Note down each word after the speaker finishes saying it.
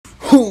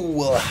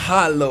Well,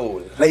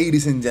 hello,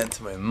 ladies and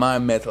gentlemen, my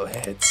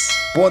metalheads,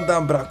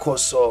 Bondan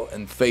Prakoso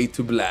and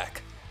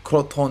Fade2Black,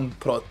 Kroncong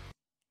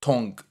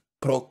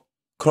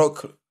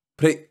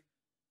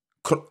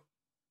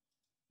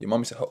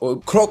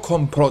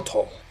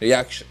Protol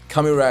reaction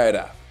coming right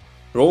up.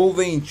 Roll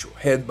the intro,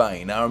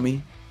 Headbanging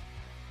Army.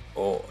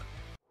 Oh.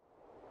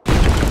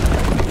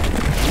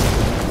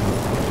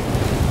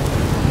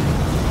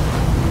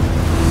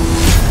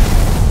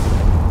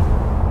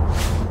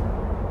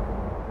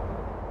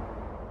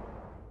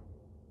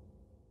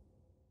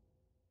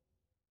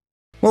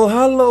 Well,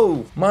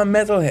 hello, my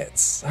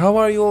metalheads. How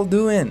are you all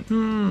doing?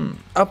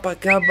 Apa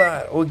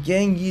kabar? O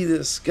gengi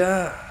desu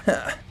ka?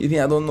 You think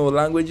I don't know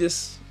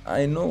languages?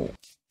 I know.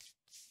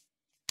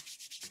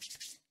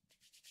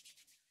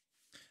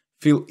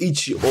 Feel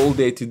itchy all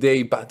day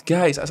today, but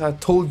guys, as I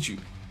told you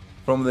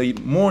from the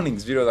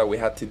morning's video that we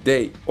had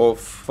today of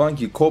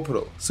Funky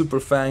Corporal, Super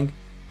Fang,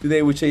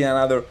 today we're checking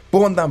another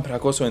Bondan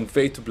Prakoso and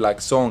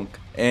Fade2Black song,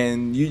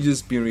 and you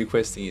just been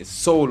requesting it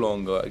so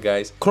long,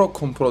 guys.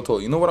 Kroncong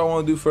Protol. You know what I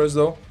want to do first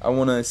though? I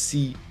want to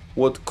see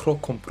what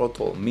Kroncong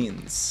Protol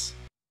means.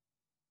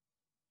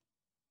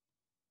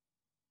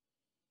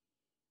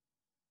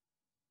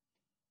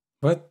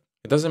 What?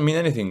 It doesn't mean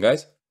anything,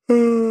 guys.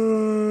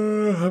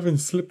 I haven't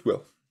slept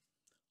well.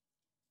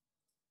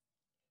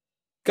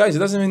 Guys, it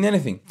doesn't mean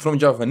anything. From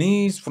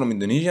Japanese, from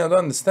Indonesian, I don't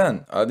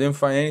understand. I didn't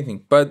find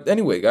anything. But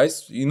anyway,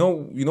 guys, you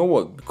know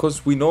what?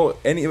 Because we know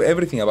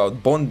everything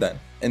about Bondan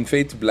and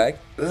Fade2Black,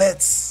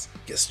 let's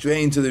get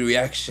straight into the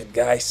reaction,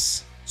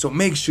 guys. So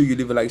make sure you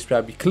leave a like,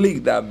 subscribe,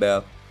 click that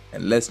bell,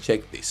 and let's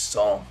check this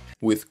song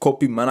with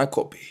Kopi Mana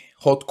Kopi,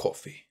 hot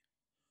coffee.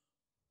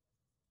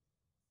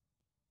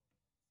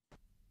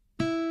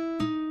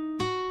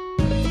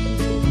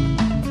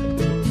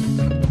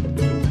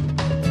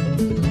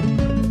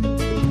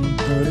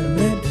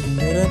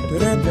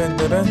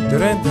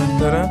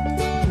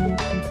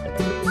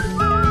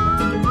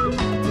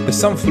 There's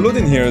some flute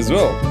in here as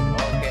well.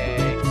 Okay.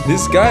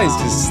 This guy is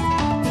just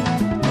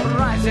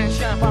rise and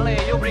shine,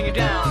 Paleo, bring it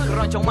down.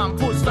 Kroncong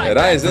mampu strike.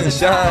 Rise and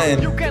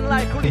shine. You can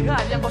like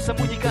kulihat yang kau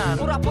sembunyikan.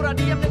 Pura-pura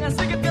diam dengan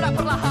sedikit gerak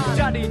perlahan.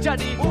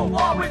 Jadi, move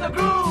on with the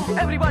groove.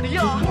 Everybody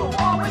yo, move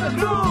on with the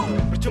groove.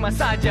 Percuma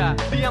saja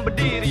diam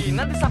berdiri,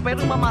 nanti sampai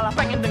rumah malah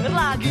pengen denger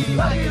lagi.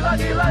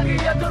 Lagi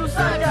ya terus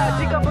saja.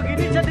 Jika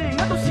begini jadi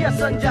ngetusias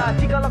senja.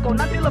 Jika kau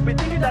nanti lebih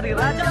tinggi dari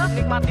raja,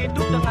 nikmati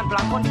hidup dengan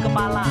belangkon di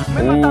kepala.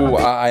 Oh,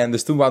 I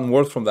understood one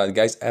word from that,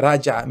 guys.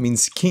 Raja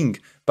means king.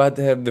 But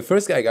the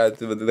first guy,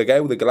 the guy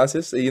with the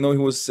glasses, you know,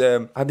 he was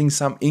adding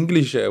some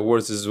English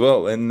words as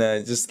well, and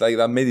just like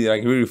that made it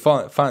like really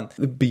fun.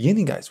 The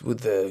beginning, guys,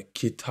 with the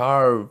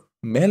guitar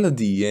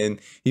melody and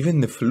even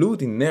the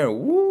flute in there,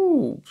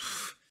 woo,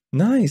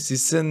 nice.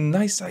 It's a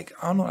nice, like,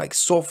 I don't know, like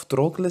soft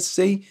rock, let's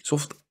say,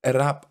 soft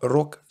rap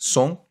rock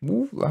song.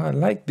 Woo, I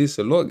like this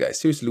a lot, guys.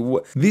 Seriously,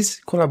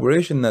 this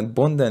collaboration that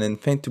Bondan and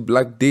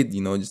Fade2Black did,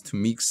 you know, just to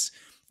mix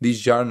these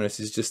genres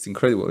is just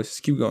incredible. Let's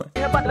just keep going.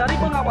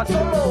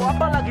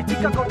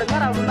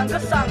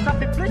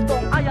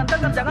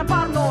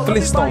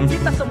 Please don't.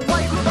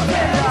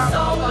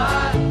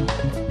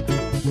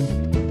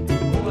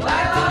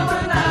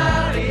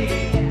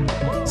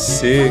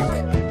 Sick.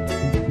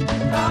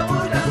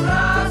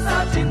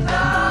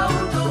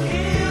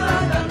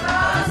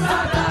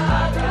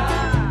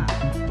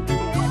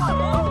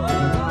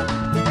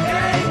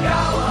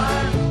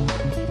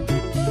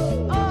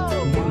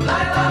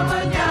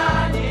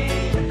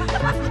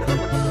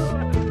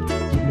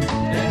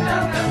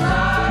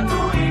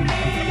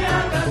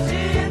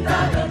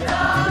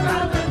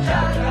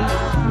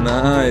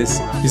 Nice.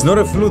 It's not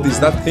a flute, it's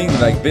that thing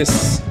like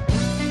this.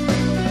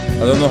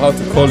 I don't know how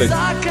to call it.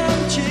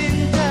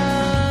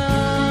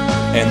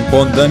 And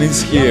Bondan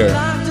is here.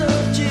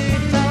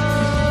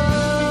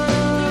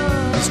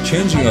 It's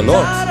changing a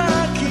lot.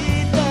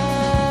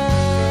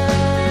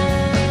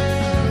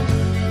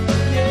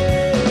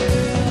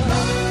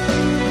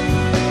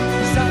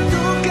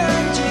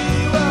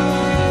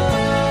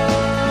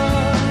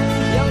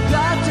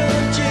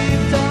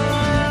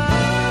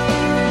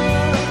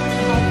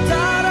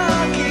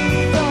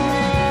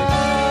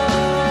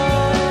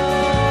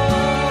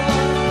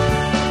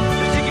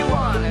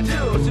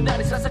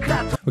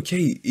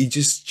 Okay, it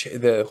just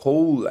the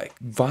whole like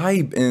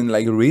vibe and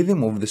like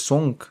rhythm of the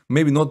song,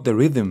 maybe not the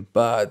rhythm,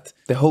 but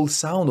the whole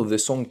sound of the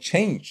song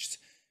changed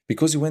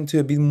because it went to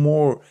a bit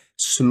more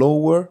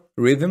slower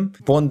rhythm.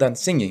 Bondan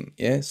singing,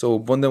 yeah. So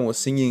Bondan was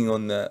singing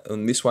on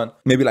this one,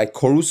 maybe like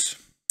chorus.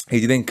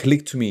 It didn't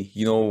click to me,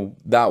 you know,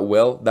 that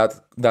well.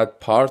 That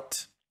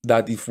part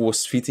that it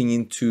was fitting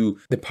into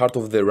the part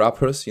of the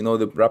rappers, you know,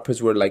 the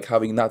rappers were like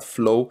having that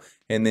flow,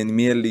 and then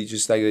immediately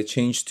just like they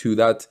changed to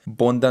that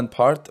Bondan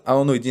part. I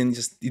don't know, it didn't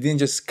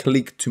just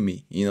click to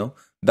me, you know,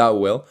 that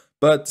well.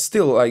 But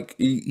still, like,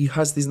 it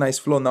has this nice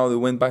flow. Now they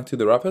went back to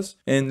the rappers,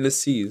 and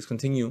let's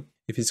continue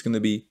if it's gonna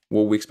be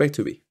what we expect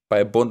to be by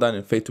a Bondan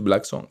and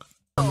Fade2Black song.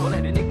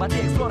 Boleh dinikmati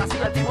eksplorasi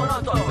hati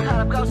monoton.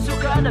 Berharap kau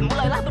suka dan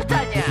mulailah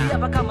bertanya,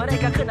 siapakah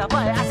mereka,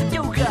 kenapa asik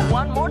juga.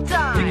 One more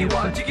time, Jiki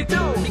one, Jiki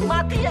two.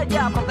 Nikmati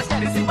aja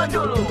protesnya di zaman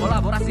dulu.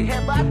 Kolaborasi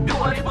hebat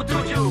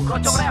 2007.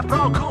 Kroncong rap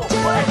rollku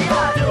boleh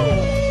diadu.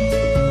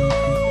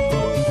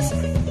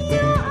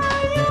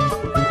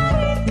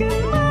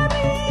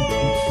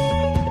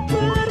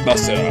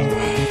 That's a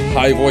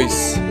high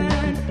voice.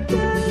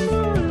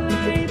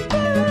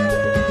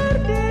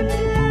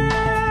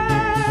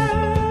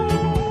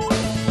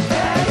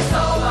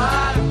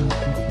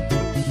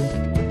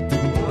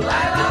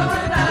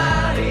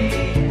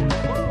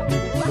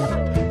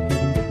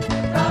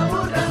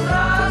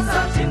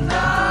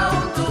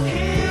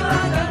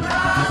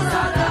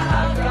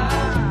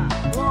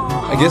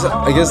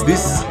 I guess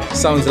this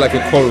sounds like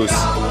a chorus.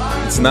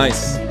 It's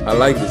nice. I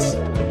like this.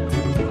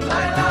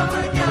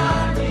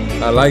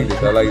 I like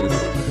this. I like this.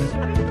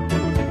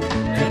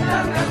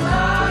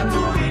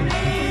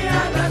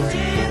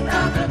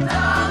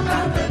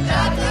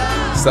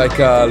 It's like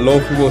low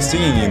people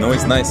singing, you know.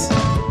 It's nice.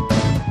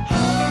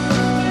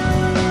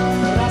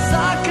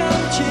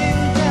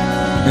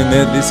 And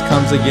then this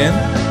comes again.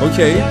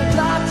 Okay.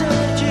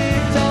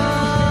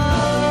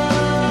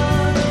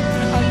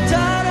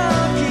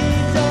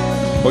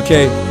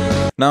 Okay,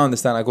 now I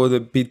understand. I got a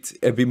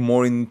bit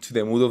more into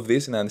the mood of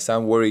this, and I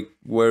understand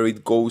where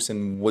it goes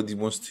and what it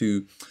wants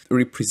to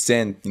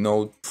represent, you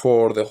know,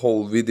 for the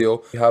whole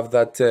video. You have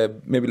that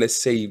maybe,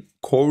 let's say,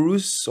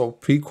 chorus or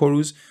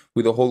pre-chorus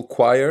with the whole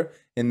choir,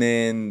 and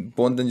then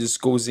Bondan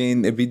just goes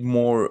in a bit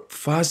more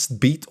fast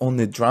beat on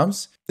the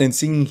drums and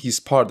singing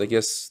his part, I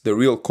guess the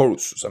real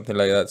chorus or something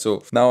like that.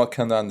 So now I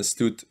kind of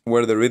understood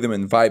where the rhythm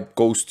and vibe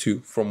goes to,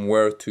 from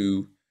where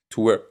to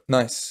where.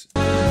 Nice.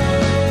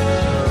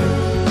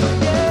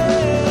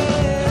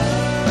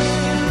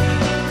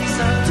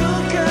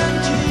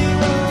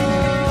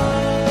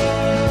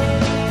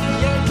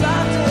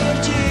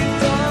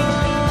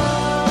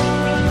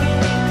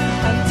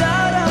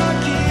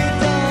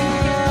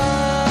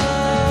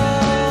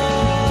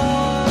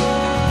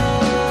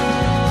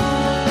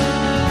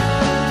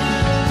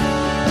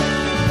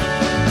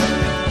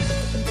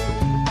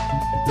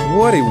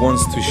 What it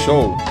wants to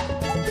show.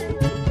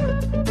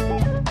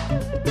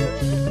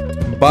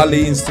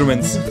 Bali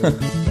instruments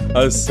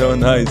are so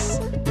nice.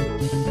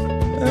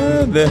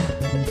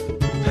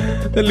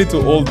 The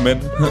little old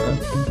men.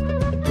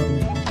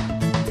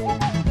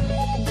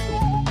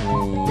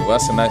 Ooh,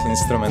 that's a nice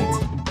instrument.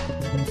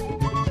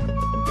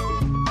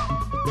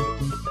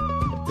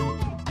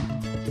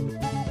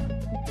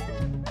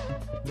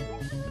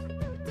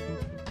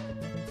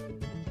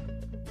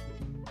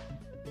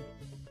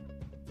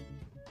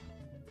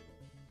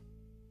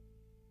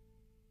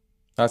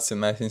 That's a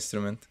nice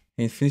instrument.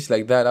 And it finished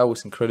like that. That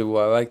was incredible.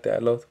 I like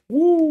that a lot.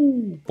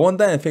 Woo!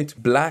 Bondan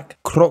Fade2Black,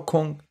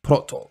 Kroncong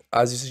Protol,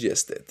 as you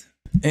suggested.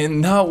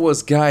 And that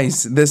was,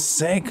 guys, the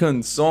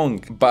second song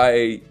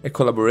by a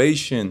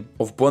collaboration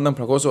of Bondan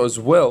Prakoso as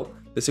well.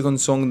 The second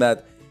song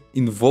that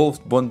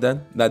involved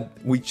Bondan that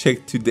we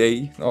checked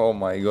today. Oh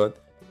my god.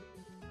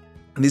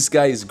 This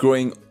guy is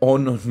growing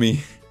on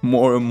me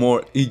more and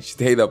more each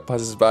day that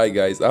passes by,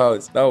 guys. That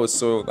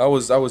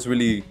was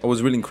really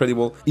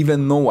incredible.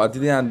 Even though I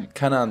didn't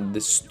kind of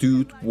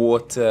understood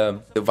what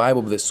the vibe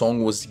of the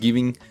song was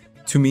giving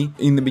to me.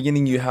 In the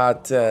beginning you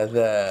had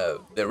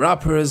the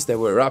rappers that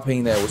were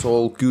rapping, that was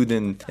all good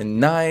and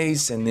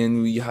nice, and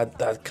then we had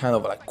that kind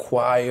of like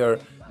choir,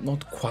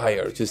 not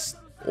choir, just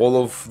all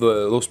of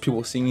those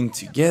people singing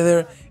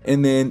together.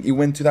 And then it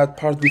went to that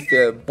part with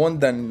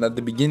Bondan. At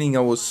the beginning I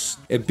was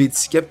a bit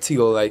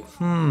skeptical, like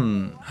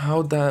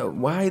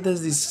why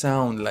does this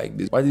sound like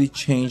this? Why did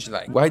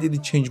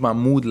it change my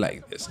mood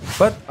like this?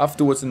 But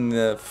afterwards, in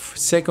the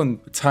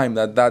second time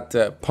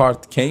that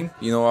part came,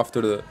 you know,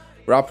 after the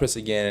rappers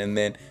again, and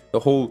then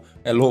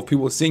a lot of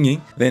people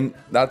singing, then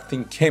that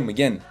thing came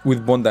again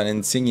with Bondan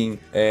and singing,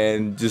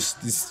 and it's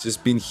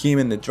just been him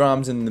and the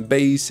drums and the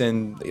bass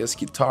and I guess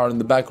guitar in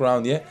the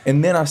background, yeah.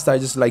 And then I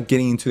started just like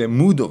getting into the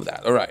mood of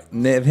that. All right,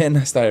 then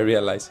I started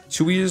realizing,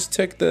 should we just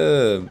check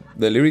the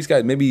lyrics,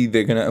 guys? Maybe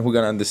we're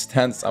gonna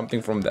understand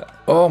something from that.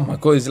 Oh my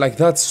god, it's like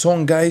that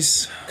song,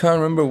 guys. Can't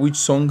remember which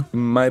song. It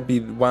might be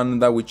one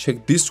that we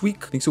checked this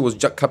week. I think it was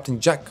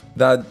Captain Jack.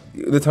 That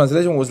the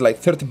translation was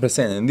like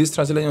 13%, and this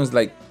translation was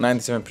like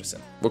 97%.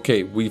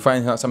 Okay, we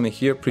find something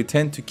here.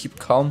 Pretend to keep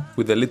calm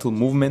with a little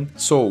movement.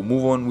 So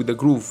move on with the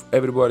groove.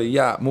 Everybody,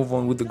 yeah, move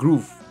on with the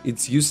groove.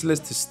 It's useless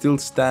to still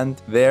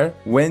stand there.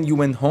 When you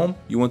went home,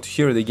 you want to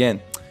hear it again.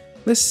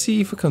 Let's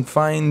see if we can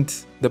find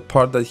the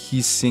part that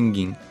he's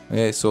singing.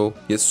 Okay, so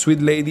yes,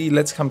 sweet lady,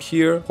 let's come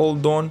here,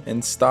 hold on,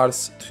 and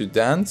starts to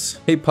dance.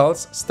 Hey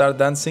pals, start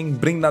dancing,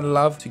 bring that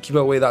love to keep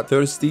away that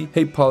thirsty.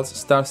 Hey pals,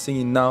 start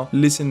singing now,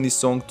 listen this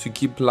song to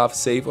keep love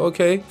safe.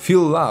 Okay,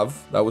 feel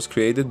love that was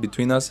created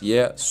between us.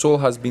 Yeah, soul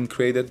has been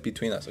created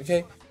between us.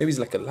 Okay, maybe it's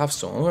like a love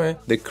song. Okay,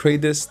 the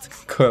greatest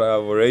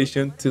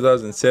collaboration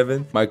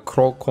 2007. My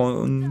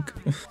Kroncong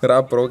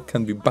rap rock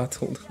can be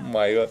battled. Oh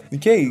my god.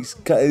 Okay,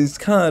 it's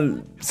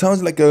kind of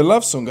sounds like a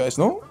love song, guys,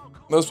 no?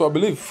 That's what I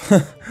believe.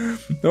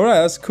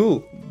 Alright, that's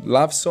cool.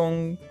 Love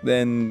song,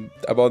 then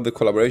about the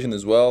collaboration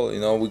as well.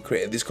 You know, we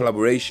created this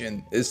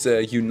collaboration. It's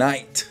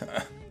unite.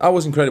 That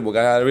was incredible,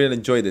 guys. I really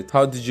enjoyed it.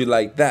 How did you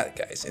like that,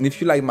 guys? And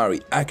if you like my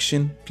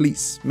reaction,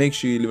 please make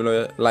sure you leave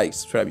a like,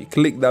 subscribe, you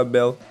click that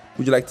bell.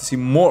 Would you like to see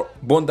more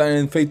Bondan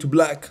and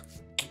Fade2Black?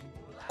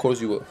 Of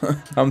course you will.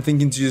 I'm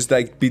thinking to just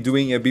like be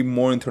doing a bit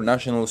more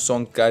international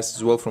songs, guys,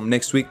 as well from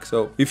next week.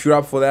 So if you're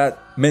up for that,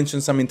 mention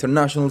some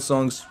international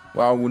songs.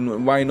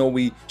 Why not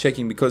we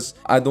checking? Because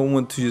I don't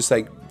want to just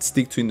like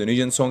stick to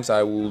Indonesian songs.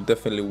 I will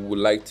definitely would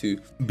like to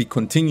be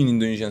continuing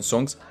Indonesian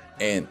songs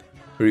and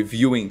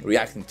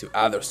reacting to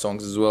other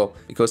songs as well,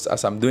 because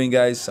as I'm doing,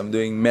 guys, I'm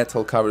doing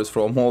metal covers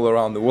from all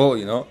around the world,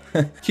 you know.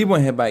 Keep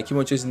on headbanging, keep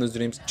on chasing those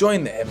dreams,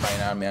 join the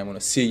headbanging army. I'm gonna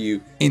see you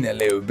in a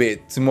little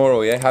bit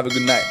tomorrow. Yeah, have a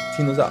good night.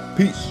 Tinos out,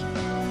 peace.